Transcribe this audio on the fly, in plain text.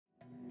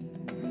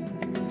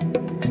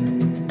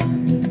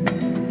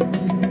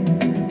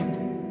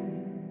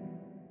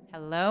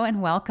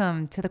and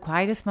welcome to the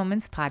Quietest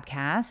Moments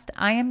podcast.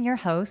 I am your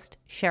host,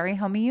 Sherry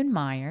Homeyoon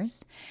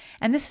Myers,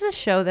 and this is a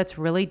show that's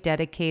really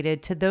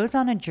dedicated to those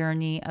on a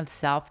journey of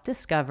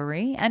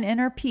self-discovery and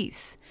inner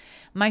peace.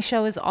 My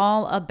show is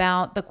all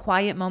about the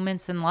quiet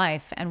moments in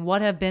life and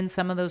what have been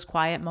some of those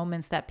quiet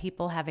moments that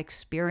people have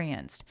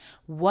experienced.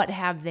 What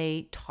have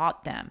they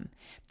taught them?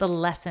 The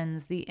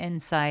lessons, the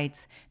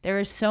insights. There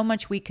is so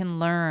much we can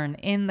learn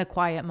in the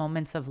quiet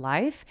moments of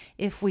life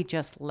if we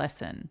just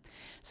listen.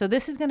 So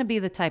this is going to be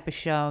the type of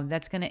show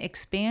that's going to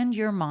expand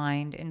your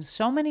mind in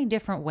so many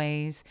different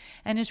ways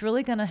and is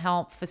really going to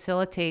help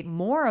facilitate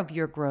more of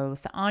your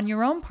growth on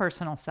your own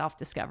personal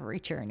self-discovery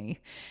journey.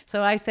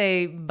 So I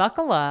say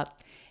buckle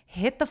up,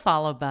 hit the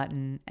follow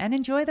button, and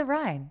enjoy the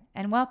ride.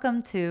 And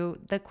welcome to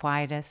the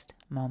Quietest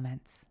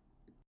Moments.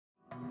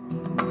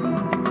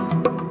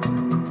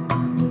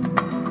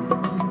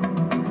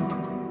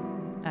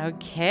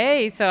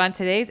 Okay, so on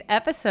today's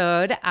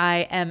episode,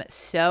 I am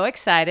so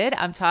excited.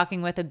 I'm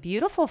talking with a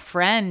beautiful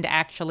friend,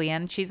 actually,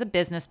 and she's a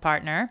business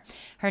partner.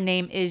 Her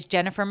name is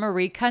Jennifer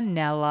Marie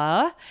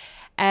Cannella.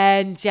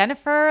 And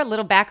Jennifer, a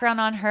little background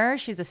on her.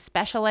 She's a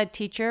special ed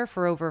teacher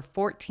for over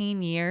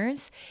 14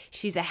 years.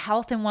 She's a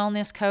health and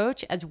wellness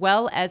coach as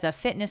well as a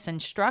fitness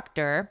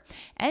instructor.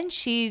 And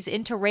she's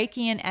into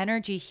Reiki and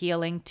energy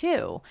healing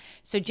too.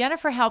 So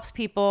Jennifer helps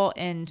people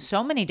in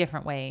so many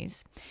different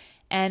ways.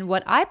 And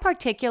what I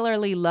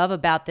particularly love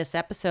about this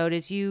episode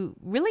is you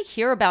really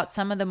hear about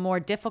some of the more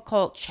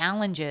difficult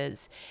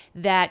challenges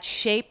that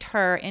shaped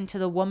her into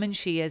the woman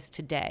she is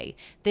today.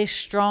 This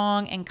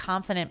strong and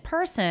confident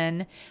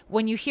person,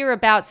 when you hear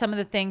about some of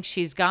the things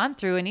she's gone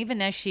through, and even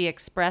as she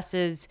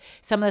expresses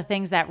some of the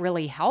things that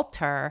really helped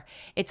her,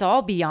 it's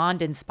all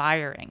beyond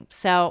inspiring.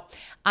 So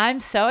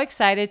I'm so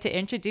excited to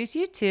introduce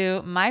you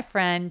to my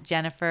friend,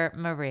 Jennifer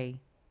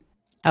Marie.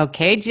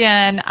 Okay,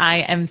 Jen, I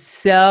am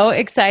so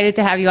excited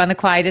to have you on the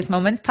Quietest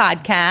Moments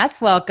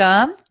podcast.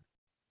 Welcome.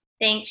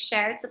 Thanks,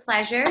 Cher. It's a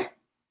pleasure.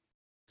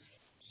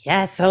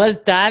 Yes, so let's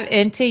dive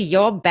into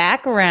your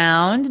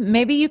background.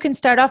 Maybe you can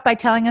start off by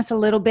telling us a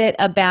little bit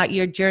about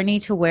your journey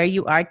to where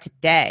you are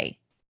today.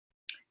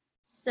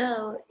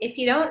 So, if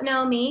you don't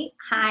know me,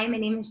 hi, my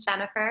name is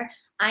Jennifer.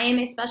 I am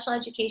a special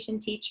education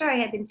teacher. I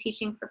have been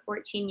teaching for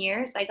 14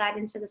 years. I got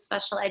into the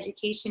special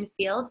education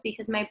field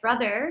because my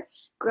brother,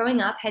 growing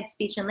up, had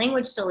speech and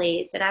language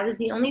delays, and I was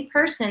the only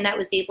person that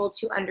was able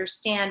to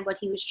understand what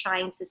he was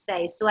trying to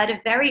say. So at a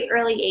very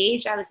early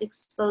age, I was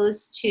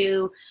exposed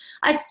to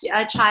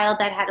a child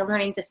that had a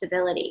learning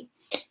disability.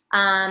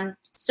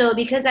 So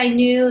because I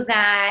knew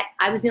that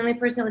I was the only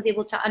person that was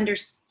able to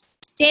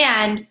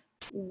understand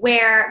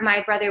where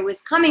my brother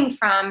was coming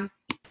from,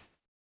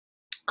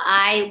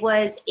 I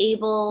was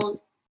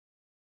able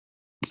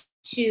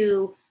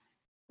to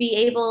be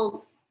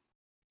able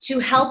to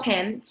help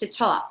him to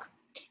talk.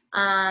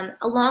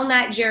 Along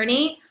that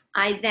journey,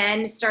 I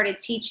then started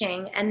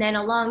teaching. And then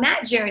along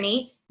that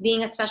journey,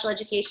 being a special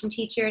education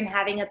teacher and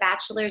having a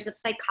bachelor's of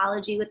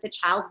psychology with a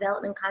child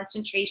development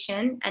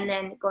concentration, and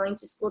then going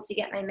to school to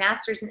get my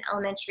master's in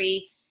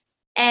elementary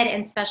ed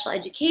and special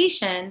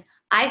education,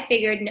 I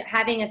figured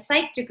having a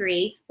psych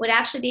degree would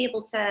actually be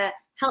able to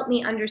help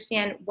me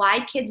understand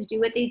why kids do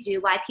what they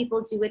do, why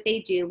people do what they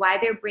do, why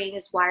their brain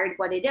is wired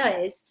what it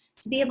is,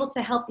 to be able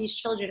to help these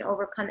children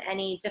overcome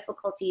any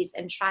difficulties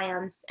and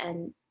triumphs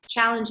and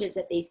challenges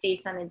that they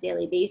face on a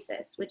daily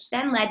basis, which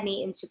then led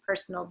me into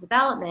personal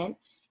development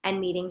and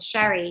meeting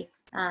Sherry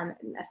a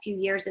few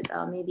years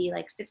ago, maybe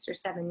like 6 or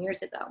 7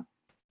 years ago.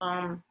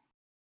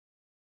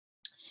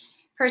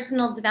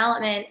 Personal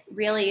development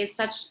really is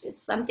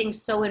something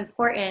so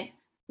important,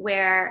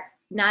 where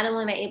not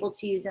only am I able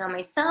to use it on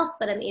myself,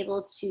 but I'm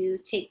able to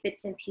take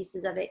bits and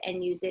pieces of it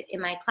and use it in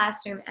my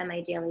classroom and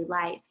my daily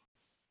life.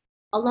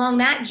 Along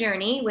that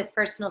journey with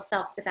personal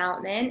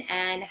self-development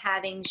and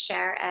having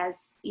Cher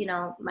as,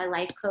 my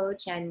life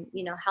coach and,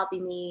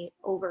 helping me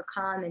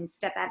overcome and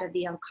step out of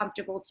the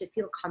uncomfortable to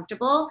feel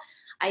comfortable,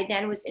 I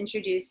then was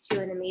introduced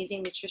to an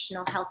amazing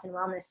nutritional health and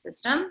wellness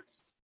system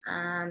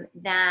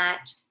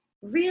that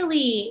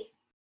really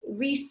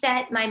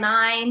reset my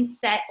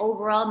mindset,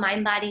 overall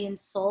mind, body, and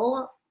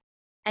soul.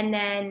 And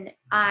then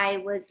I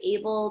was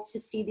able to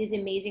see these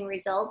amazing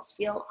results,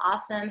 feel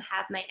awesome,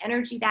 have my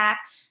energy back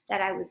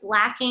that I was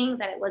lacking,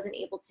 that I wasn't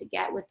able to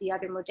get with the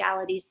other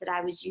modalities that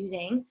I was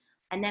using.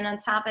 And then on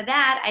top of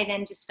that, I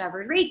then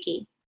discovered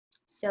Reiki.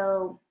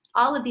 So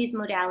all of these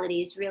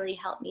modalities really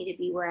helped me to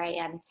be where I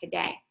am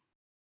today.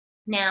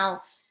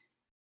 Now,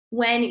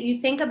 when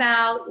you think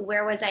about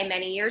where was I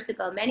many years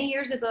ago, many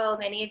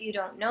of you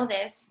don't know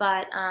this,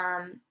 but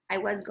I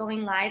was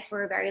going live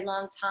for a very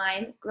long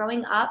time.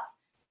 Growing up,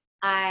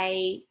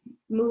 I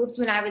moved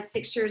when I was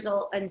 6 years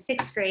old in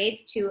sixth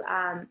grade to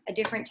a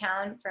different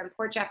town from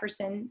Port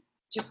Jefferson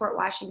to Port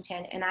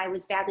Washington, and I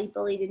was badly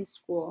bullied in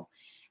school.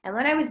 And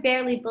when I was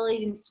badly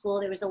bullied in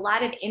school, there was a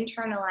lot of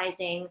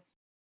internalizing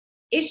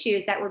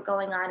issues that were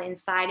going on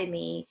inside of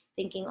me,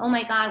 thinking, oh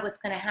my God, what's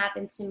going to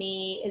happen to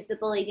me? Is the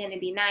bully going to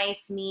be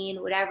nice,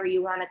 mean, whatever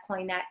you want to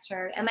coin that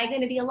term? Am I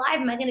going to be alive?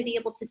 Am I going to be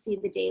able to see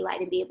the daylight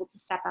and be able to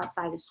step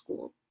outside of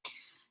school?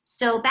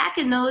 So back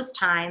in those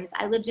times,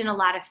 I lived in a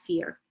lot of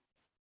fear.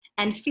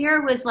 And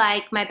fear was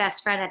like my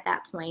best friend at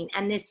that point.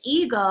 And this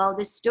ego,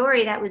 this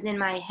story that was in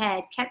my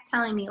head, kept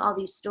telling me all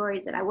these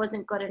stories that I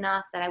wasn't good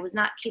enough, that I was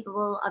not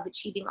capable of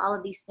achieving all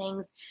of these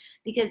things,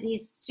 because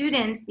these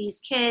students, these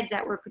kids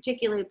that were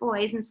particularly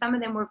boys, and some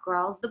of them were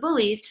girls, the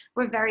bullies,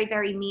 were very,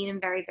 very mean and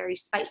very, very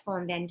spiteful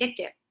and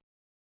vindictive,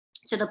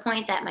 to the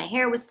point that my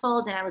hair was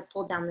pulled and I was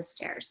pulled down the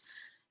stairs.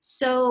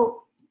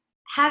 So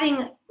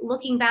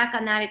looking back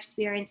on that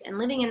experience and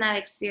living in that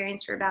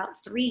experience for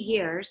about 3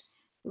 years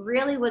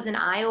really was an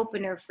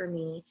eye-opener for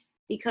me,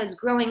 because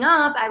growing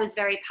up, I was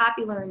very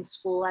popular in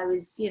school. I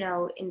was,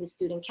 in the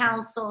student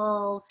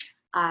council.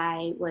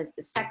 I was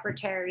the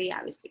secretary.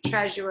 I was the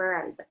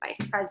treasurer. I was the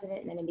vice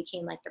president. And then I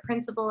became like the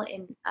principal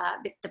and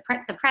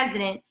the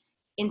president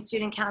in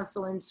student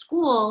council in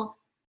school.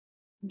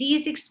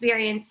 These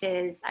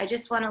experiences, I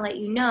just want to let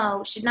you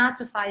know, should not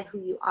define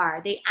who you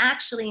are. They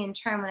actually, in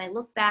turn, when I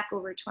look back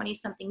over 20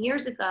 something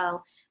years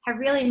ago, have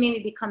really made me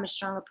become a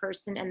stronger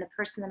person and the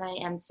person that I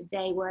am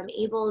today, where I'm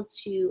able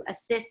to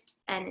assist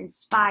and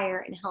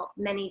inspire and help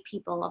many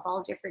people of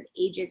all different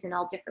ages and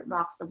all different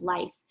walks of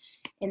life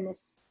in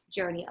this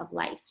journey of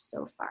life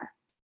so far.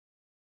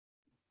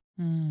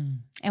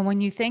 And when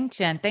you think,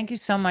 Jen, thank you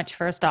so much,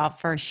 first off,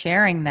 for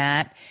sharing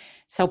that.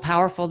 So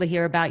powerful to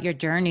hear about your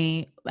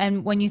journey.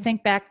 And when you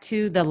think back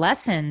to the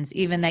lessons,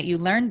 even that you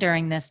learned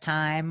during this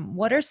time,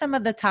 what are some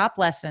of the top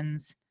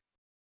lessons?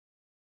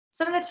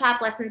 Some of the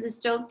top lessons is,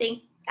 don't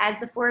think, as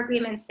the four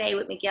agreements say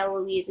with Miguel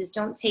Ruiz, is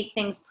don't take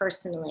things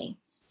personally.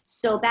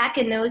 So back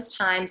in those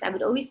times, I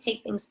would always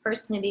take things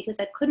personally because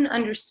I couldn't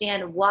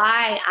understand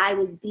why I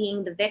was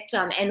being the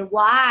victim and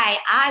why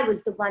I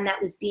was the one that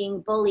was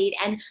being bullied.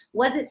 And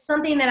was it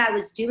something that I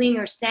was doing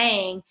or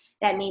saying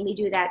that made me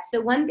do that?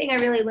 So one thing I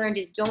really learned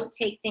is, don't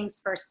take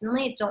things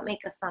personally. Don't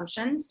make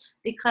assumptions,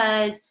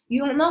 because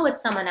you don't know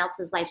what someone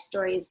else's life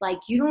story is like.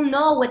 You don't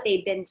know what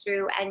they've been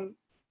through, and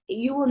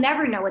you will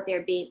never know what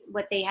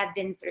they have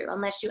been through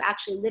unless you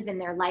actually live in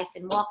their life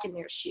and walk in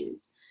their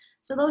shoes.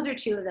 So those are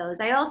two of those.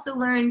 I also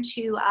learned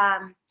to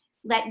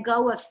let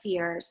go of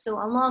fear. So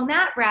along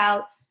that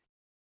route,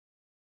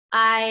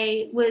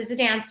 I was a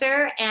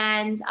dancer,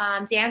 and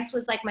dance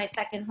was like my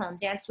second home.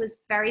 Dance was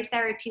very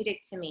therapeutic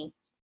to me.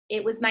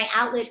 It was my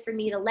outlet for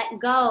me to let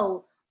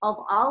go of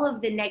all of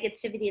the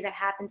negativity that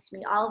happened to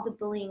me, all of the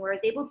bullying, where I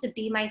was able to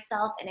be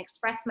myself and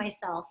express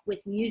myself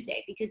with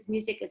music, because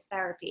music is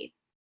therapy,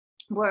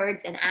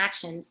 words and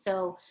actions.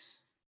 So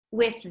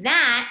with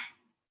that,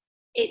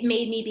 it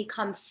made me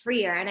become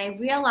freer. And I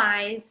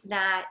realized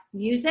that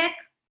music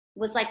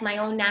was like my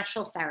own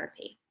natural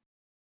therapy.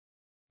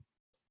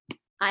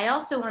 I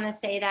also want to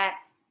say that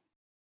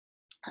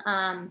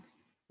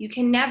you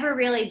can never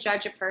really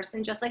judge a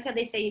person. Just like how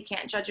they say you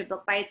can't judge a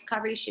book by its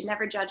cover, you should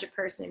never judge a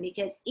person,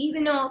 because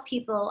even though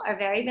people are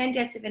very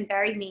vindictive and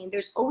very mean,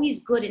 there's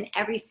always good in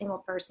every single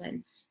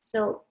person.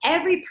 So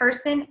every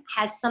person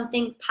has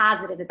something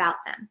positive about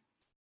them.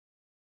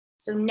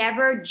 So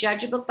never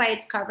judge a book by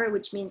its cover,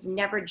 which means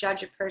never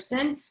judge a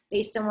person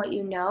based on what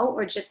you know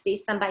or just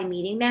based on by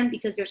meeting them,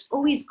 because there's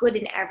always good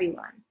in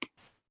everyone.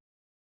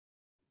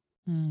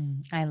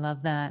 I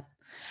love that.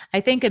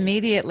 I think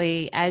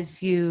immediately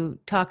as you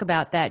talk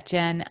about that,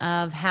 Jen,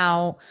 of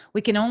how we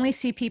can only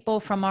see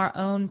people from our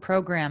own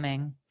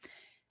programming.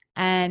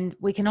 And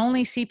we can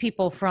only see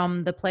people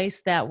from the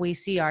place that we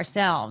see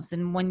ourselves.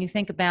 And when you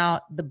think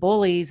about the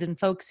bullies and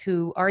folks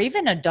who are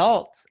even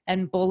adults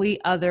and bully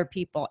other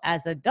people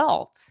as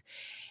adults,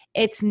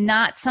 it's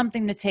not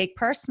something to take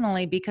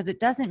personally, because it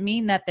doesn't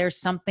mean that there's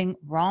something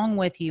wrong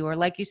with you. Or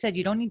like you said,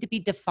 you don't need to be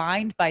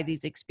defined by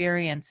these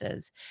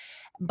experiences.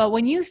 But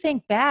when you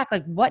think back,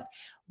 like what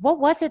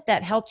was it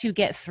that helped you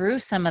get through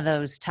some of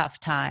those tough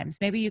times?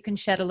 Maybe you can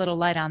shed a little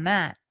light on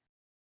that.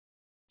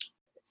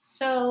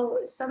 So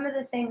some of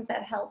the things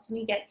that helped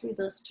me get through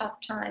those tough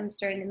times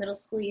during the middle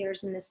school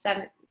years, in the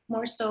seventh,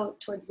 more so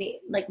towards the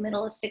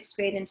middle of sixth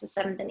grade into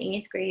seventh and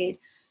eighth grade,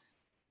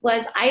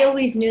 was I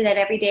always knew that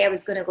every day I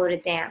was going to go to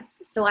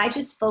dance. So I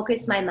just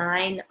focused my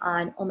mind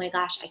on, oh my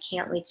gosh, I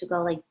can't wait to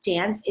go. Like,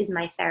 dance is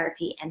my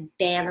therapy, and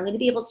bam, I'm going to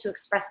be able to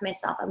express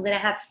myself. I'm going to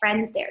have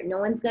friends there. No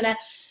one's going to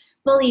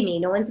bully me.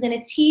 No one's going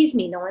to tease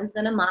me. No one's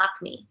going to mock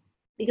me,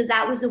 because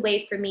that was a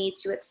way for me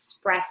to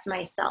express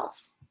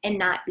myself and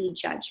not be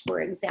judged,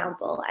 for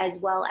example, as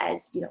well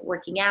as,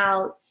 working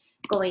out,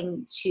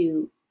 going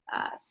to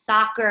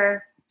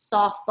soccer,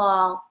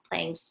 softball,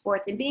 playing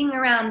sports, and being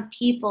around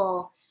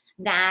people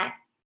that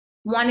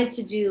wanted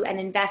to do and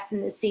invest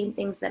in the same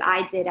things that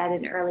I did at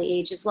an early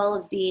age, as well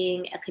as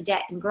being a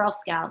cadet in Girl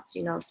Scouts,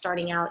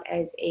 starting out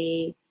as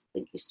a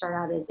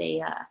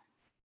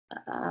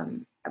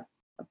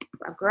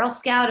Girl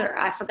Scout, or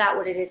I forgot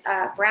what it is,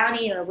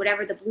 brownie, or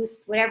whatever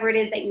it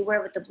is that you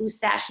wear with the blue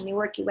sash and you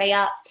work your way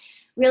up,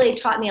 really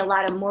taught me a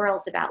lot of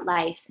morals about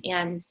life,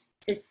 and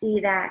to see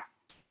that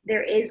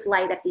there is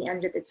light at the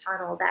end of the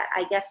tunnel, that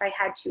I guess I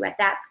had to, at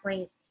that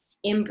point,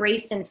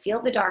 embrace and feel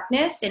the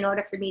darkness in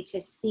order for me to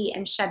see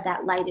and shed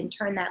that light and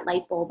turn that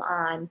light bulb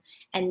on,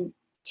 and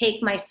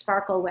take my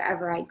sparkle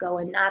wherever I go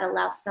and not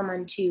allow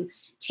someone to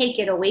take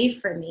it away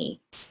from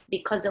me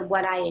because of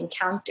what I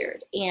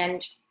encountered.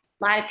 And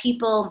a lot of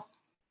people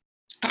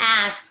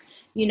ask,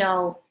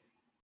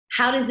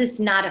 how does this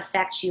not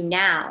affect you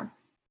now?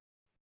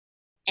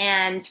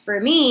 And for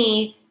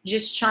me,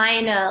 just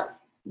trying to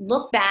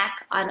look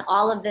back on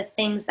all of the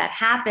things that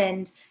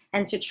happened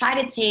and to try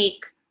to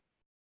take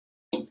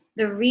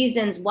the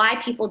reasons why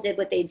people did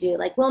what they do.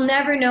 Like, we'll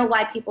never know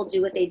why people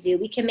do what they do.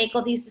 We can make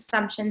all these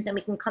assumptions and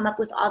we can come up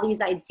with all these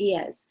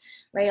ideas,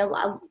 right?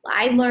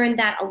 I learned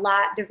that a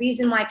lot. The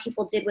reason why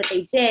people did what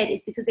they did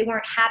is because they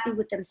weren't happy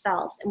with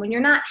themselves. And when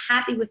you're not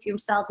happy with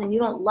yourselves and you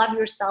don't love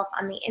yourself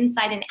on the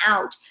inside and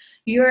out,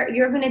 you're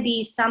going to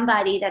be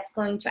somebody that's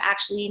going to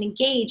actually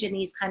engage in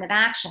these kind of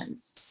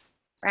actions,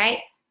 right?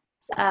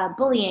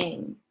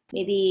 Bullying,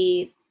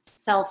 maybe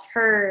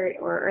self-hurt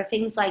or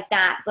things like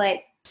that.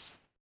 But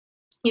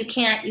you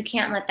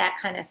can't let that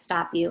kind of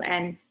stop you.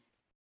 And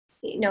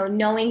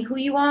knowing who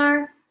you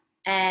are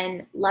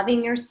and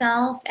loving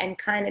yourself and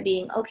kind of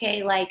being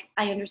okay, like,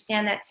 I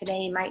understand that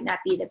today might not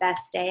be the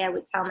best day. I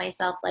would tell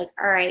myself, like,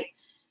 all right,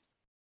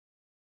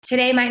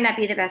 today might not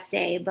be the best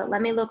day, but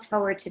let me look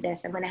forward to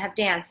this. I'm going to have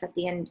dance at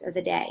the end of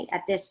the day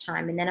at this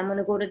time, and then I'm going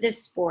to go to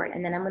this sport,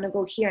 and then I'm going to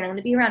go here, and I'm going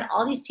to be around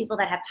all these people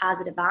that have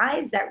positive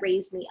vibes that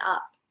raise me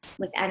up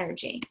with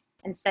energy,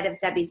 instead of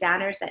Debbie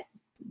Downers that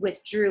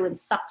withdrew and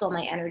sucked all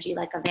my energy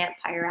like a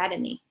vampire out of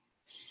me.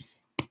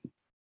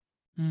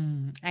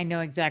 I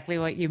know exactly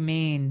what you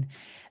mean.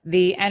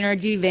 The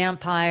energy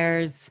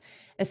vampires,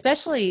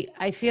 especially,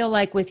 I feel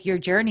like with your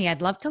journey,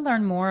 I'd love to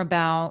learn more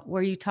about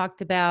where you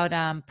talked about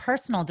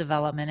personal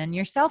development and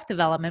your self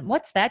development.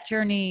 What's that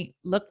journey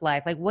look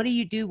like? Like, what do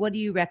you do? What do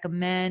you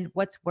recommend?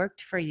 What's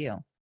worked for you?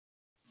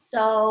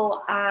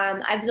 So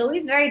I was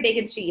always very big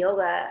into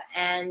yoga,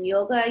 and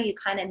yoga, you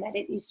kind of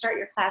you start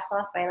your class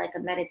off by like a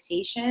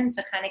meditation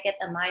to kind of get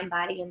the mind,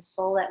 body, and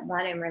soul at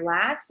one and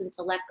relax and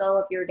to let go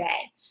of your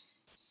day.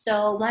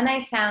 So when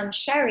I found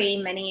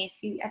Sherry,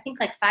 I think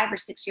like 5 or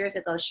 6 years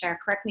ago, Sherry,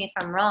 correct me if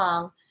I'm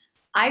wrong,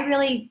 I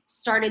really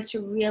started to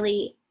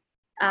really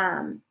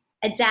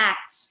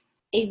adapt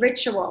a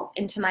ritual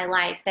into my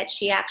life that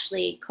she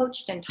actually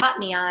coached and taught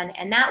me on.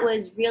 And that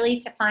was really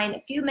to find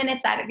a few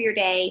minutes out of your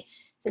day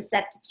to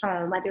set the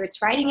tone, whether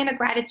it's writing in a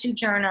gratitude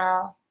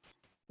journal,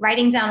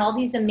 writing down all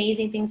these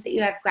amazing things that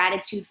you have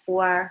gratitude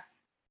for,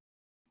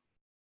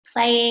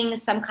 playing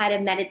some kind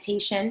of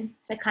meditation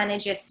to kind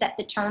of just set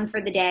the tone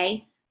for the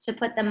day, to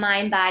put the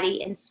mind,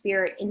 body, and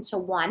spirit into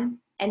one,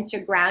 and to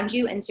ground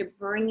you and to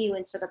bring you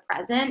into the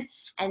present,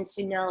 and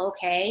to know,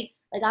 okay,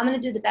 like, I'm going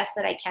to do the best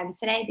that I can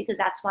today because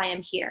that's why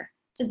I'm here,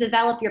 to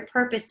develop your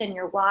purpose and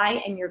your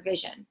why and your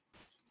vision.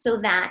 So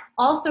that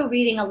also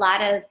reading a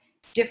lot of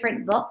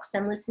different books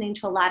and listening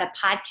to a lot of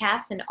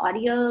podcasts and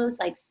audios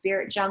like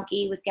Spirit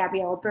Junkie with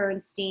Gabrielle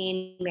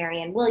Bernstein,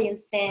 Marianne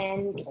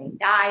Williamson, Wayne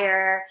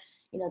Dyer,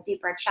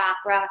 Deeper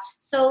Chakra.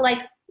 So like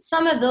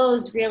some of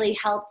those really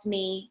helped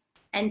me,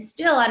 and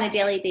still on a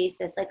daily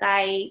basis, like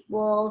I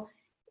will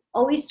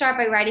always start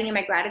by writing in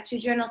my gratitude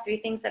journal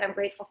 3 things that I'm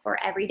grateful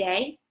for every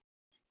day.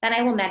 Then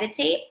I will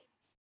meditate.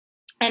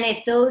 And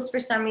if those for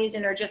some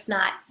reason are just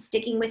not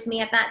sticking with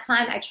me at that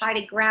time, I try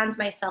to ground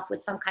myself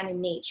with some kind of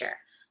nature,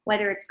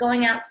 whether it's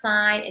going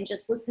outside and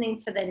just listening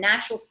to the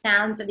natural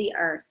sounds of the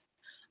earth,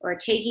 or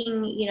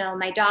taking,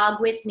 my dog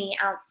with me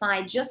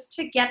outside just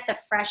to get the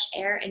fresh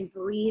air and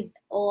breathe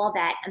all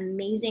that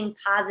amazing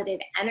positive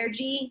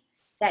energy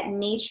that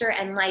nature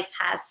and life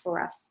has for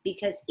us,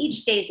 because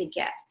each day is a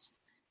gift.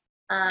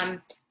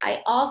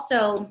 I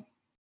also,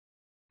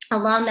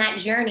 along that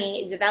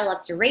journey,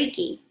 developed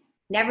Reiki.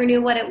 Never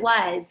knew what it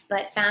was,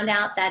 but found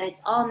out that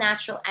it's all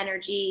natural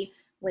energy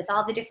with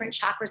all the different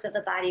chakras of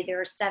the body. There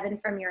are 7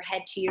 from your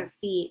head to your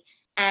feet,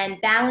 and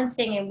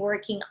balancing and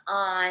working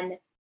on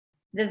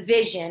the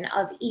vision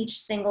of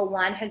each single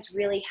one has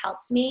really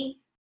helped me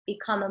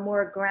become a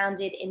more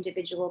grounded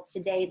individual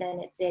today than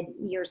it did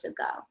years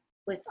ago,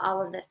 with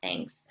all of the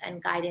thanks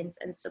and guidance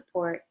and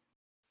support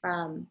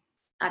from,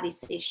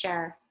 obviously,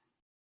 Cher.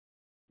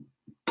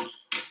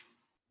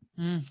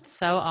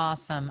 So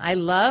awesome. I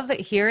love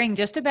hearing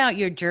just about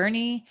your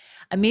journey.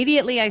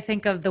 Immediately, I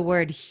think of the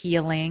word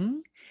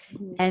healing.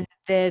 Mm-hmm. And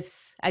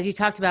this, as you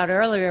talked about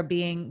earlier,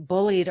 being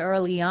bullied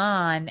early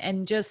on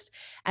and just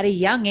at a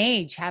young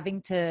age,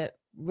 having to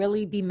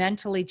really be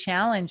mentally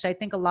challenged. I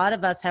think a lot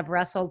of us have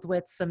wrestled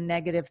with some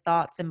negative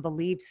thoughts and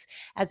beliefs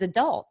as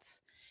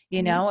adults,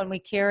 and we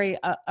carry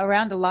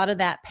around a lot of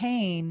that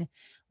pain.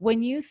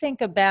 When you think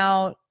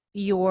about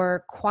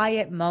your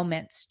quiet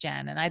moments,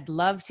 Jen, and I'd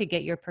love to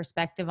get your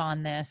perspective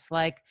on this,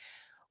 like,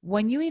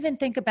 when you even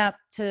think about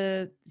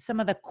to some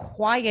of the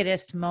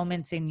quietest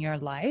moments in your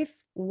life,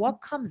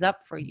 what comes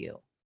up for you?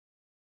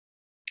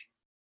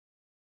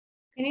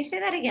 Can you say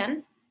that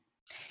again?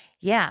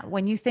 Yeah,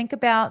 when you think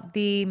about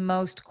the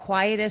most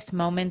quietest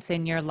moments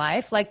in your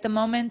life, like the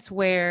moments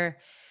where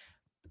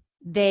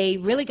they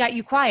really got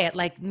you quiet.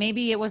 Like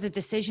maybe it was a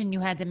decision you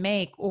had to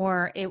make,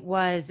 or it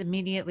was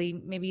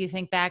immediately, maybe you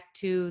think back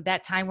to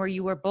that time where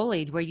you were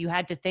bullied, where you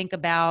had to think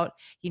about,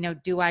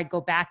 do I go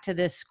back to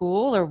this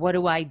school or what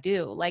do I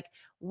do? Like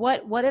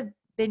what have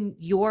been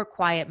your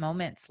quiet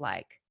moments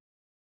like?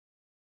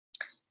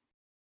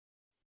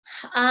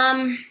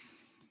 Um,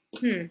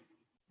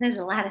 there's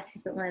a lot of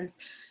different ones.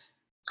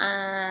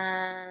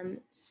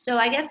 So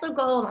I guess I'll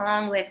go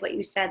along with what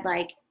you said,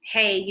 like,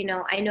 hey,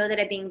 I know that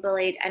I'm being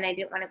bullied and I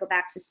didn't want to go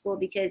back to school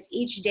because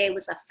each day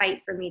was a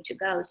fight for me to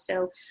go.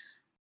 So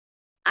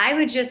I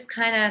would just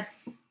kind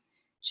of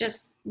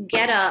just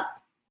get up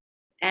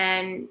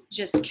and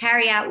just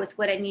carry out with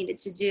what I needed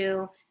to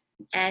do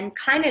and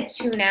kind of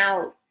tune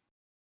out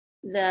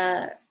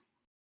the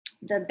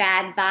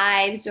bad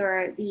vibes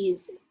or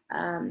these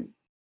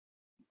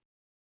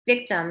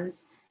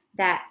victims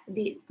that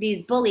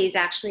these bullies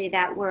actually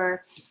that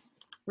were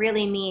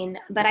really mean.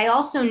 But I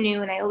also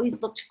knew, and I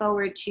always looked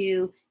forward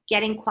to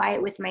getting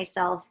quiet with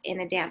myself in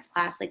a dance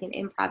class, like an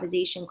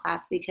improvisation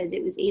class, because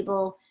it was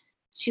able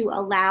to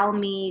allow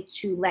me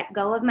to let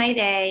go of my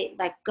day,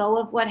 let go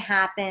of what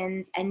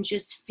happened, and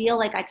just feel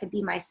like I could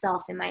be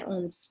myself in my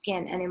own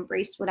skin and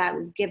embrace what I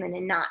was given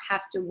and not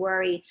have to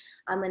worry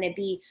I'm going to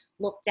be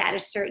looked at a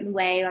certain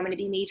way, or I'm going to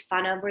be made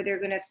fun of, or they're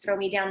going to throw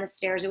me down the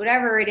stairs, or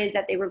whatever it is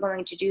that they were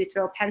going to do,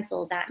 throw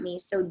pencils at me.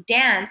 So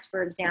dance,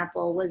 for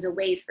example, was a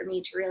way for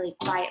me to really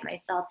quiet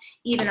myself,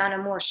 even on a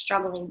more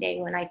struggling day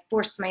when I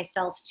forced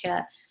myself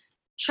to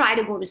try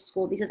to go to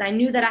school because I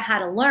knew that I had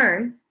to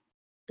learn,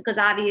 because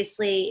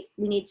obviously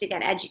we need to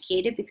get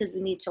educated because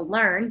we need to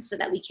learn so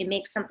that we can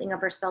make something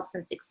of ourselves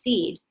and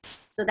succeed.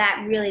 So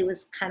that really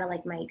was kind of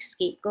like my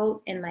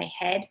scapegoat in my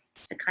head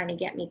to kind of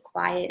get me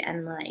quiet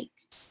and like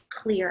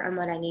clear on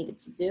what I needed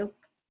to do.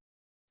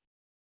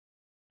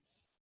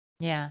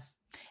 Yeah.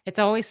 It's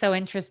always so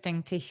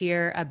interesting to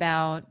hear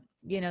about,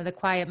 the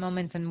quiet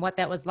moments and what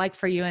that was like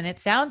for you. And it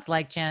sounds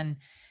like, Jen,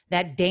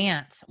 that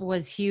dance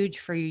was huge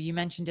for you. You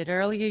mentioned it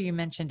earlier, you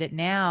mentioned it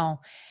now.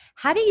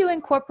 How do you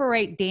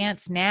incorporate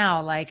dance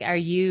now? Like, I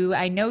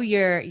know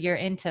you're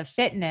into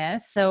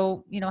fitness.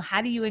 So,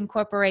 how do you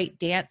incorporate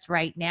dance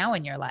right now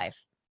in your life?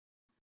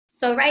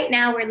 So right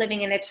now we're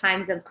living in the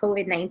times of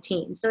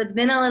COVID-19. So it's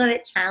been a little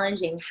bit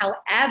challenging.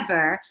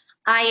 However,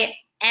 I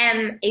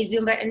am a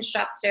Zumba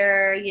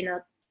instructor.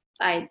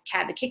 I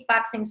have a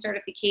kickboxing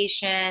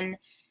certification,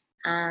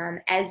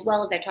 as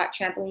well as I taught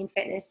trampoline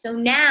fitness. So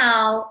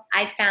now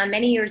I found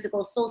many years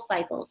ago Soul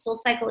Cycle. Soul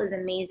Cycle is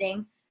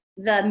amazing.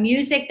 The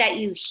music that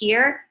you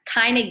hear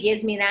kind of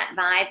gives me that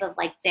vibe of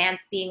like dance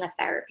being a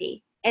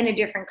therapy in a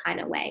different kind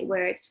of way,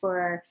 where it's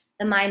for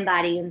the mind,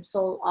 body, and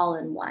soul all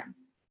in one.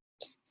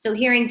 So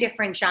hearing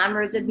different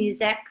genres of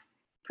music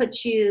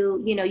puts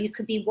you, you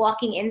could be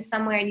walking in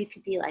somewhere and you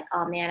could be like,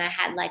 oh man, I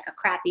had like a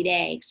crappy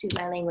day, excuse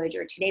my language,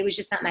 or today was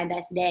just not my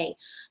best day.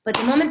 But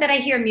the moment that I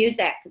hear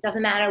music, it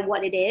doesn't matter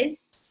what it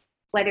is,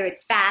 whether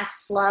it's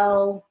fast,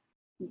 slow,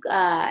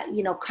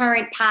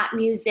 current pop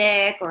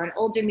music or an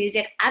older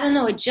music, I don't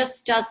know, it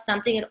just does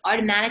something. It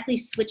automatically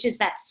switches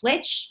that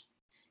switch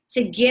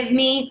to give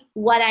me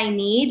what I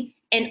need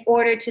in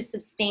order to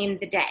sustain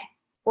the day,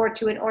 or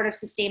in order to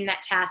sustain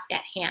that task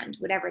at hand,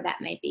 whatever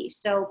that might be.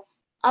 So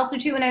also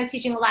too, when I was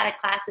teaching a lot of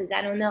classes,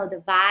 I don't know,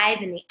 the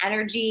vibe and the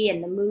energy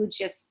and the mood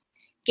just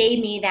gave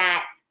me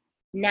that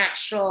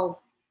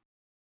natural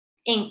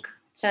ink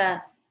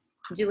to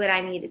do what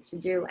I needed to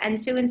do and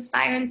to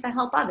inspire and to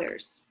help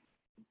others.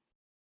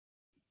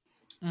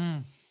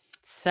 Mm,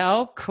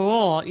 so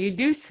cool. You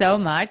do so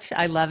much.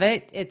 I love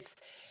it.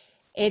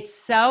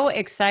 It's so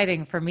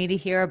exciting for me to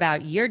hear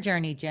about your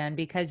journey, Jen,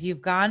 because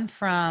you've gone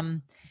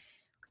from,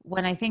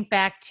 when I think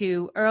back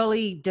to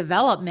early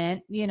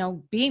development,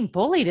 being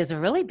bullied is a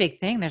really big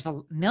thing. There's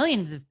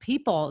millions of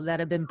people that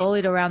have been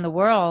bullied around the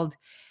world,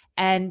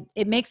 and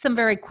it makes them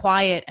very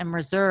quiet and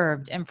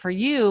reserved. And for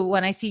you,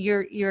 when I see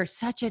you're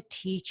such a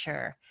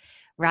teacher,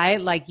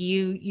 right? Like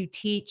you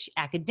teach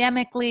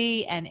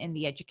academically and in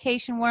the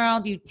education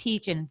world, you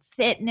teach in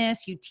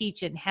fitness, you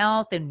teach in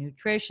health and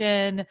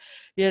nutrition,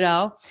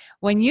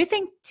 when you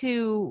think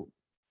to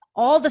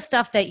all the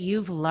stuff that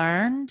you've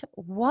learned,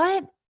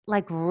 what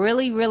like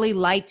really, really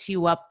lights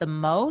you up the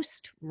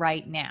most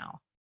right now?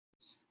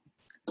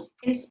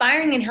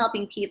 Inspiring and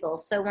helping people.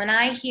 So when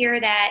I hear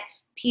that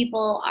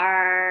people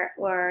are,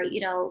 or,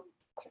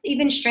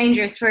 even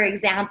strangers, for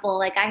example,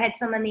 like I had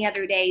someone the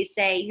other day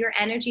say, your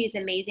energy is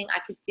amazing. I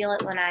could feel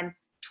it when I'm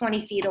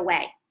 20 feet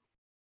away.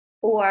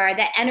 Or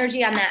that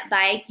energy on that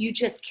bike, you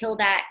just killed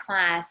that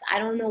class. I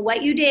don't know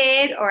what you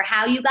did or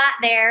how you got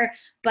there,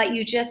 but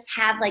you just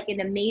have like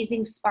an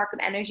amazing spark of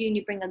energy and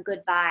you bring a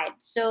good vibe.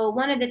 So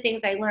one of the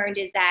things I learned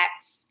is that,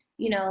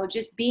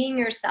 just being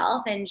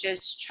yourself and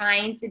just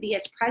trying to be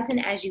as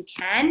present as you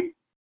can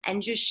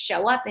and just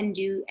show up and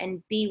do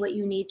and be what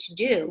you need to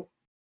do.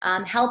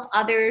 Help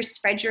others,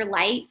 spread your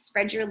light,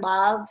 spread your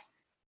love,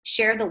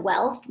 share the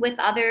wealth with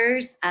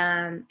others.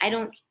 I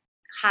don't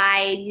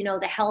hide,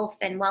 the health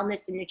and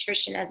wellness and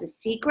nutrition as a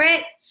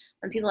secret,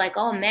 when people are like,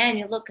 oh man,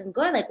 you're looking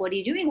good. Like, what are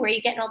you doing? Where are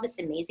you getting all this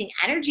amazing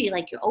energy?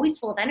 Like, you're always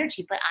full of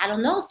energy, but I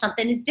don't know,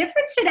 something is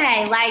different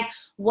today. Like,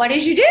 what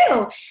did you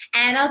do?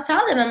 And I'll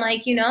tell them, I'm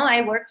like,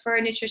 I work for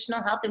a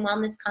nutritional health and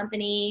wellness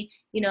company,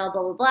 blah,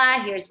 blah,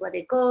 blah. Here's what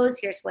it goes.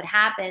 Here's what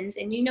happens.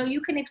 And,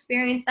 you can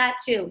experience that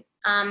too.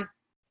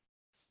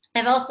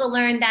 I've also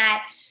learned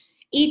that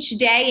each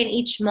day and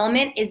each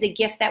moment is a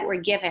gift that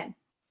we're given,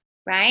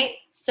 right?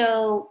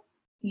 So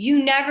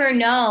you never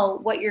know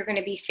what you're going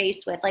to be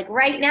faced with. Like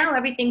right now,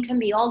 everything can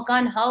be all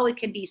gun ho. It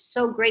can be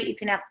so great. You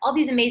can have all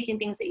these amazing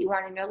things that you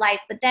want in your life,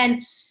 but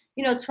then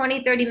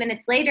 20, 30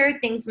 minutes later,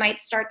 things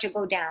might start to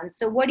go down.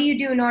 So what do you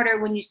do in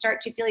order when you start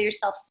to feel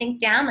yourself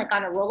sink down, like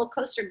on a roller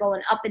coaster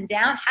going up and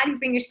down? How do you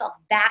bring yourself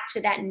back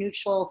to that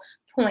neutral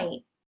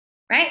point,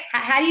 right?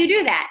 How do you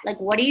do that? Like,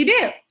 what do you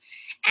do?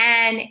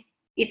 And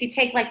if you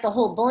take like the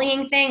whole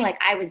bullying thing, like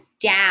I was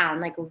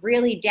down, like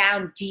really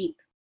down deep,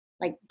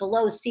 like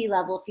below sea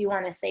level, if you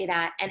want to say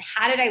that. And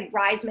how did I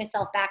rise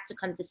myself back to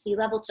come to sea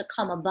level, to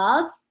come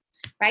above,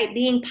 right?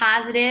 Being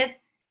positive,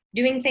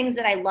 doing things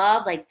that I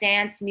love, like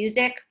dance,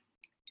 music,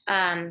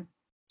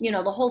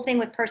 the whole thing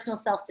with personal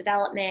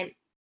self-development,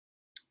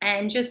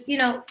 and just,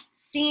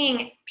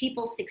 seeing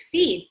people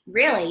succeed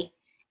really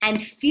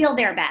and feel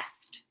their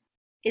best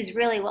is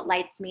really what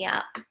lights me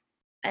up.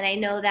 And I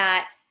know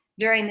that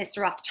during this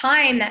rough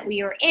time that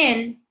we are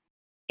in,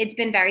 it's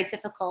been very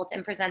difficult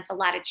and presents a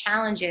lot of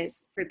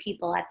challenges for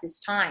people at this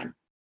time.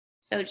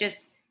 So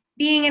just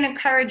being an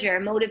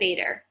encourager,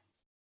 motivator.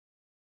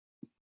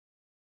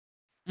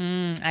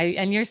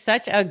 And you're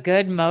such a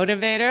good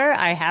motivator.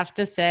 I have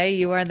to say,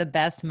 you are the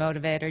best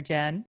motivator,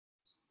 Jen.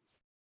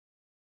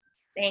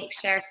 Thanks,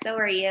 Cher. So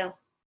are you.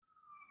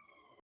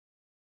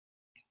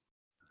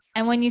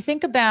 And when you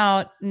think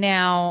about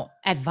now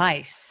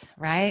advice,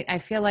 right? I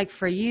feel like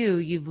for you,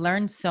 you've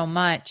learned so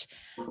much.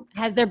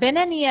 Has there been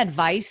any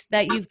advice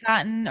that you've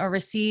gotten or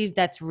received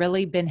that's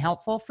really been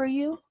helpful for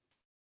you?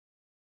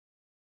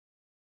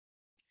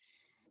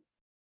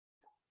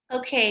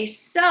 Okay,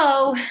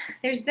 so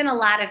there's been a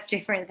lot of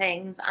different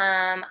things.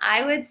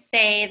 I would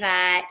say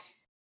that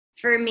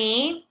for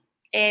me,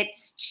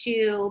 it's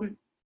to,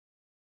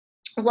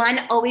 one,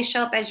 always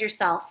show up as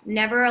yourself.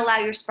 Never allow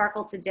your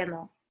sparkle to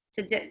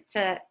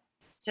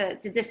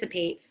to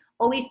dissipate.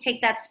 Always take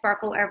that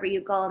sparkle wherever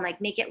you go and like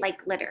make it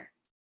like glitter.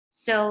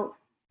 So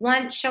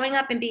one, showing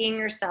up and being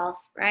yourself,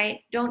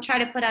 right? Don't try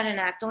to put on an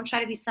act. Don't try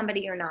to be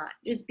somebody you're not.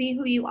 Just be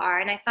who you are.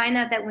 And I find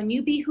out that when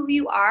you be who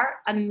you are,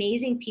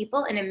 amazing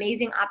people and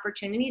amazing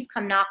opportunities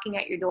come knocking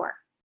at your door.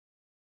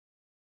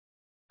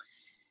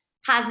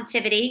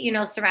 Positivity,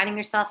 surrounding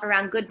yourself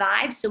around good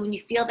vibes. So when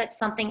you feel that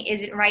something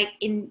isn't right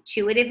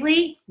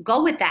intuitively,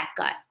 go with that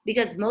gut,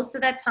 because most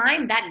of the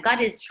time that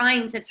gut is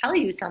trying to tell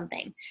you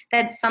something,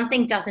 that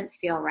something doesn't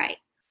feel right.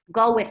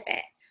 Go with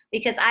it,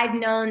 because I've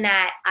known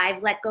that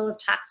I've let go of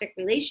toxic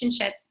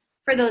relationships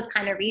for those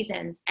kind of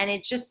reasons. And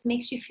it just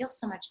makes you feel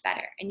so much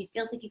better. And you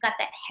feel like you got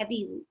that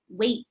heavy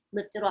weight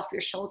lifted off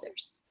your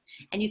shoulders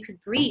and you could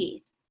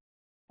breathe,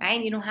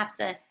 right? You don't have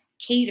to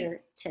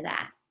cater to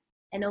that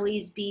and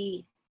always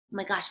be, oh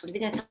my gosh, what are they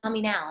going to tell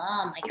me now?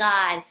 Oh my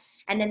God.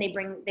 And then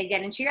they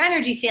get into your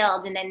energy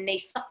field and then they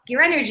suck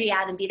your energy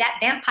out and be that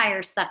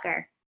vampire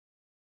sucker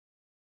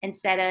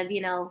instead of,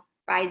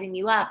 rising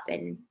you up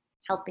and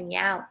helping you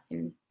out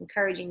and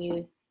encouraging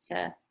you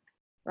to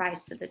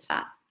rise to the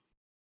top.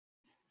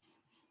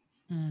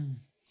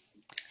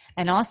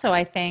 And also,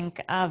 I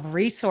think of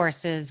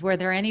resources. Were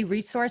there any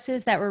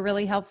resources that were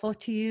really helpful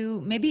to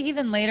you, maybe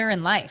even later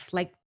in life,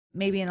 like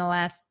maybe in the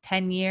last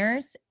 10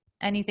 years?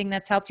 Anything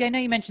that's helped you? I know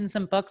you mentioned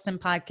some books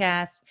and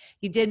podcasts.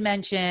 You did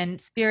mention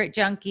Spirit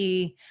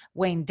Junkie,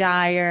 Wayne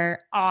Dyer.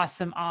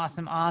 Awesome,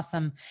 awesome,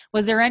 awesome.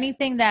 Was there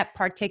anything that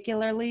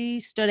particularly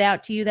stood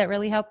out to you that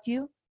really helped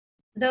you?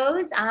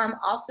 Those,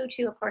 also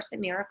too, A Course in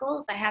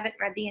Miracles. I haven't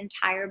read the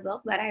entire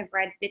book, but I've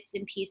read bits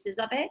and pieces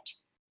of it.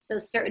 So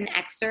certain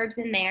excerpts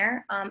in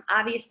there.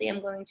 Obviously,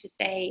 I'm going to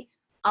say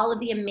all of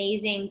the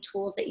amazing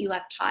tools that you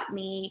have taught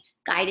me,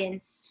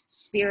 guidance,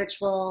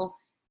 spiritual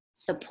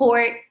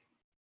support,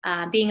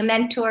 being a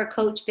mentor,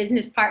 coach,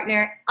 business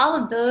partner, all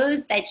of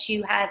those that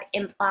you have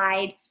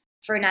implied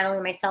for not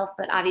only myself,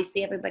 but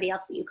obviously everybody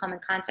else that you come in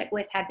contact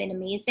with have been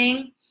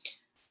amazing.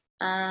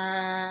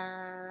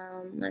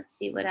 Let's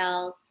see what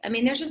else. I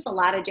mean, there's just a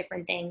lot of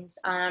different things.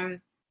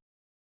 Having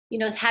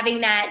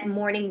that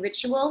morning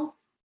ritual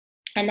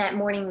and that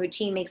morning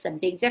routine makes a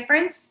big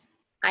difference,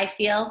 I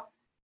feel,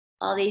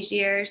 all these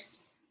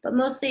years. But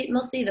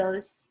mostly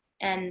those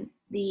and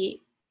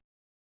the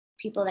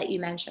people that you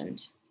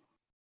mentioned.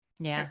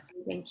 Yeah.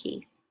 Been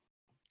key.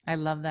 I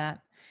love that.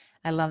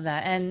 I love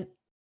that. And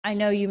I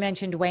know you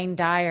mentioned Wayne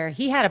Dyer.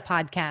 He had a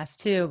podcast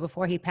too.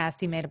 Before he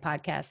passed, he made a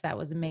podcast. That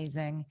was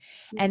amazing.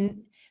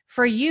 And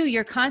for you,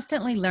 you're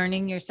constantly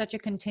learning. You're such a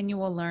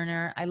continual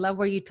learner. I love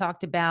where you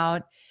talked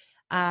about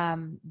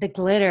the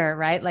glitter,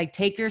 right? Like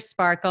take your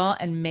sparkle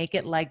and make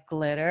it like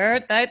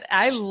glitter. That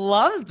I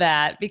love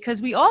that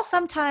because we all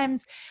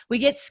sometimes we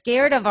get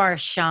scared of our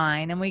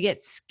shine and we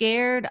get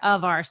scared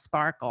of our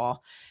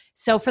sparkle.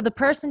 So for the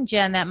person,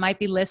 Jen, that might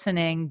be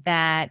listening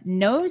that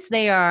knows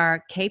they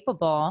are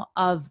capable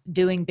of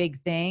doing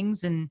big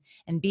things and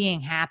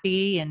being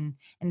happy and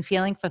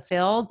feeling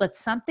fulfilled, but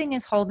something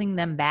is holding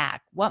them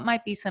back, what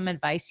might be some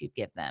advice you'd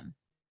give them?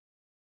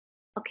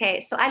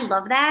 Okay, so I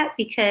love that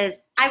because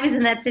I was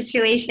in that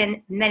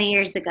situation many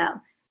years ago.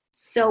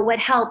 So what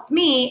helped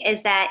me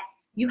is that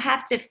you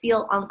have to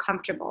feel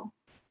uncomfortable.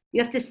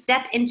 You have to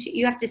step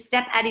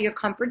out of your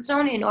comfort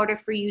zone in order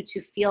for you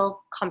to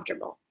feel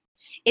comfortable.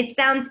 It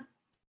sounds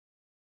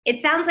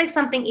it sounds like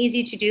something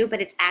easy to do,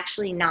 but it's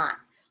actually not.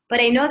 But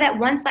I know that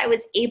once I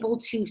was able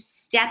to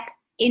step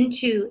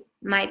into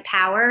my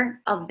power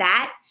of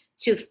that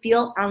to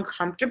feel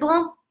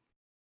uncomfortable,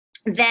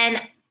 then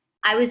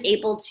I was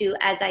able to,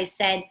 as I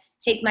said,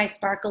 take my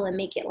sparkle and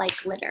make it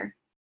like glitter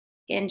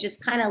and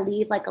just kind of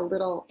leave like a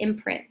little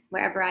imprint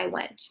wherever I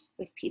went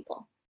with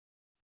people.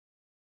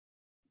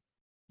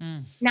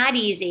 Mm. Not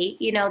easy.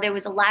 There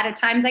was a lot of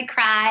times I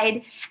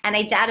cried and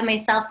I doubted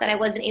myself that I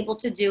wasn't able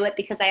to do it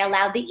because I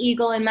allowed the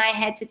ego in my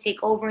head to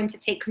take over and to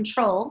take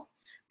control.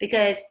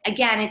 Because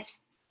again,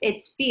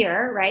 it's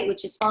fear, right?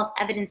 Which is false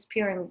evidence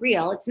appearing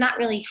real. It's not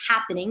really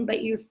happening,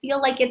 but you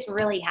feel like it's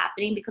really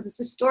happening because it's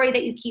a story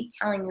that you keep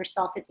telling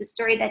yourself. It's a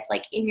story that's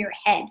like in your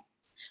head,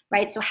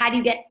 right? So how do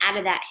you get out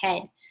of that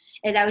head?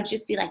 And I would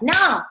just be like,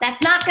 no,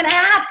 that's not going to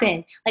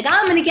happen. Like,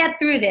 I'm going to get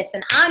through this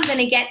and I'm going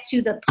to get to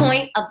the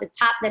point of the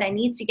top that I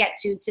need to get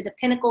to the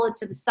pinnacle,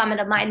 to the summit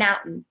of my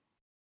mountain.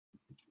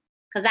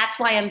 Because that's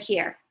why I'm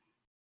here.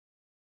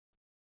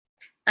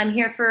 I'm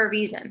here for a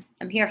reason.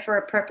 I'm here for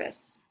a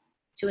purpose,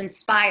 to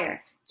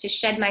inspire, to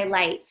shed my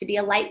light, to be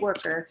a light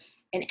worker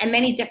and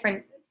many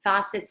different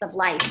facets of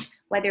life,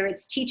 whether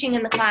it's teaching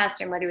in the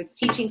classroom, whether it's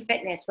teaching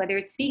fitness, whether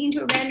it's speaking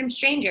to a random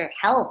stranger,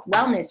 health,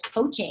 wellness,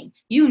 coaching,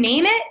 you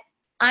name it,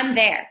 I'm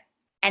there.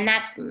 And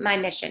that's my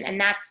mission and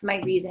that's my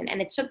reason.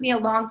 And it took me a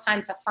long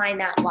time to find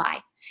that why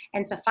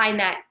and to find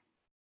that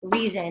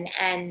reason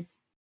and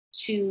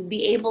to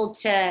be able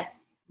to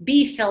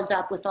be filled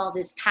up with all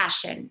this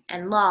passion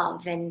and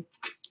love and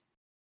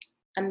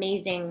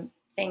amazing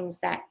things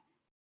that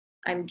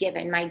I'm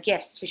given, my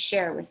gifts to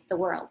share with the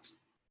world.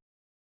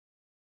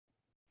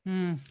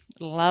 Mm,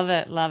 love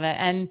it. Love it.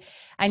 And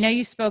I know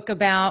you spoke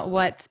about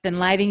what's been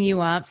lighting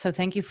you up. So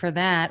thank you for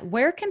that.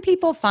 Where can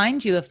people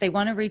find you if they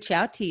want to reach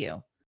out to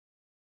you?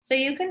 So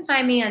you can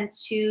find me on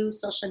 2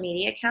 social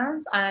media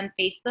accounts. On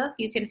Facebook,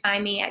 you can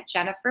find me at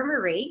Jennifer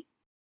Marie.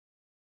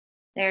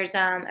 There's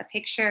a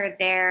picture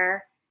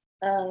there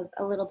of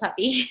a little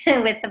puppy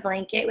with a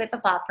blanket with a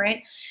paw print.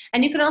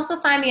 And you can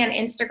also find me on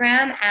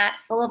Instagram at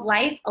Full of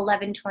Life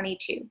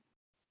 1122.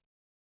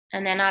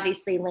 And then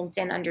obviously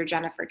LinkedIn under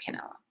Jennifer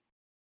Cannella.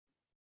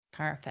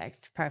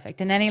 Perfect.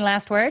 Perfect. And any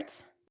last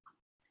words?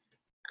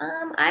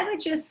 I would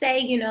just say,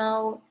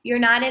 you're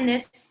not in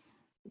this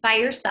by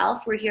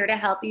yourself. We're here to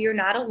help you. You're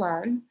not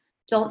alone.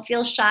 Don't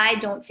feel shy.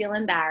 Don't feel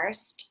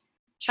embarrassed.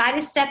 Try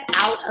to step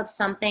out of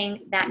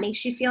something that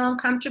makes you feel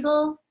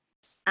uncomfortable.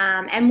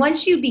 And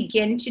once you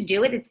begin to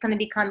do it, it's going to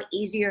become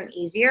easier and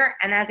easier.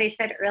 And as I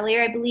said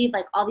earlier, I believe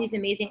like all these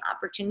amazing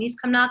opportunities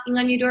come knocking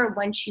on your door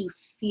once you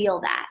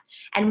feel that.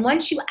 And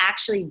once you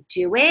actually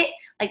do it,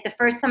 like the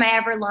first time I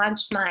ever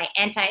launched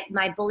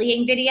my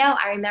bullying video,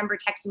 I remember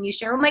texting you,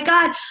 Sharon, oh my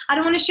God, I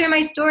don't want to share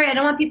my story. I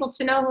don't want people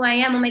to know who I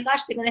am. Oh my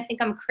gosh, they're going to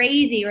think I'm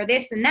crazy or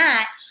this and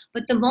that.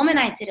 But the moment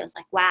I did, it was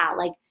like, wow,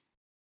 like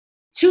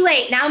too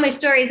late. Now my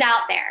story's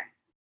out there.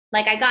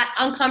 Like I got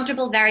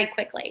uncomfortable very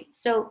quickly.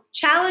 So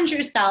challenge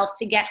yourself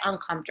to get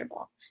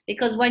uncomfortable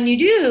because when you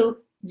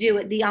do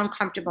it, the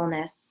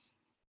uncomfortableness,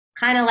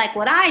 kind of like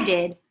what I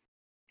did,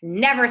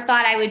 never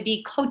thought I would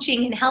be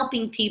coaching and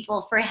helping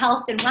people for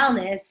health and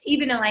wellness,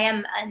 even though I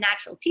am a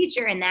natural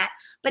teacher in that,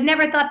 but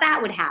never thought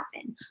that would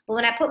happen. But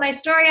when I put my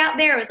story out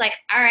there, it was like,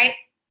 all right,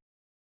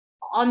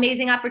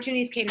 amazing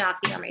opportunities came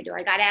knocking on my door.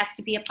 I got asked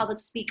to be a public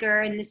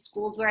speaker in the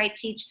schools where I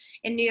teach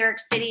in New York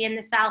City in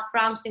the South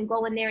Bronx and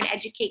go in there and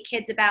educate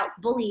kids about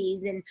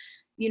bullies and,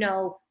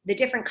 the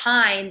different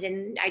kinds.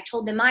 And I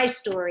told them my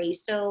story.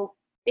 So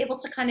be able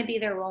to kind of be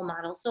their role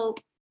model. So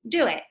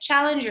do it.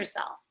 Challenge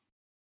yourself.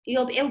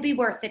 It'll be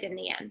worth it in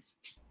the end.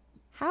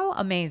 How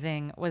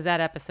amazing was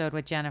that episode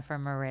with Jennifer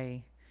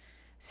Marie?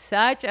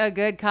 Such a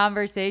good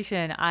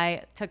conversation.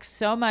 I took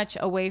so much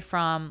away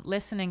from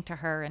listening to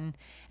her and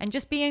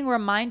just being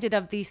reminded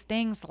of these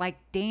things like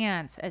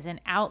dance as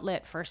an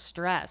outlet for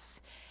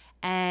stress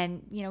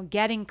and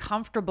getting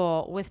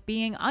comfortable with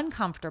being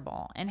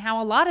uncomfortable and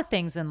how a lot of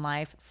things in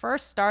life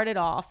first started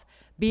off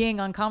being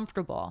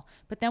uncomfortable,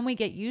 but then we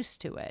get used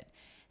to it.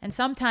 And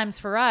sometimes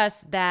for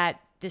us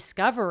that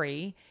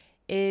discovery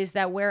is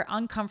that we're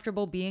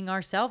uncomfortable being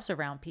ourselves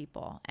around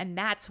people. And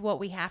that's what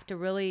we have to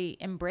really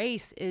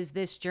embrace is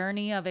this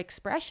journey of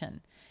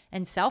expression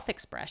and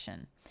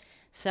self-expression.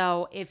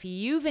 So if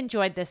you've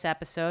enjoyed this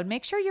episode,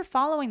 make sure you're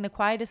following the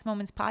Quietest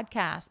Moments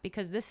podcast,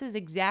 because this is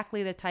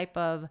exactly the type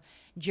of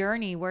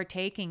journey we're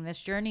taking,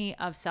 this journey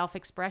of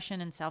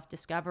self-expression and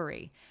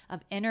self-discovery,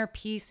 of inner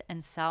peace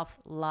and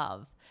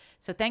self-love.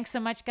 So thanks so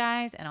much,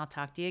 guys, and I'll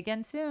talk to you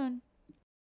again soon.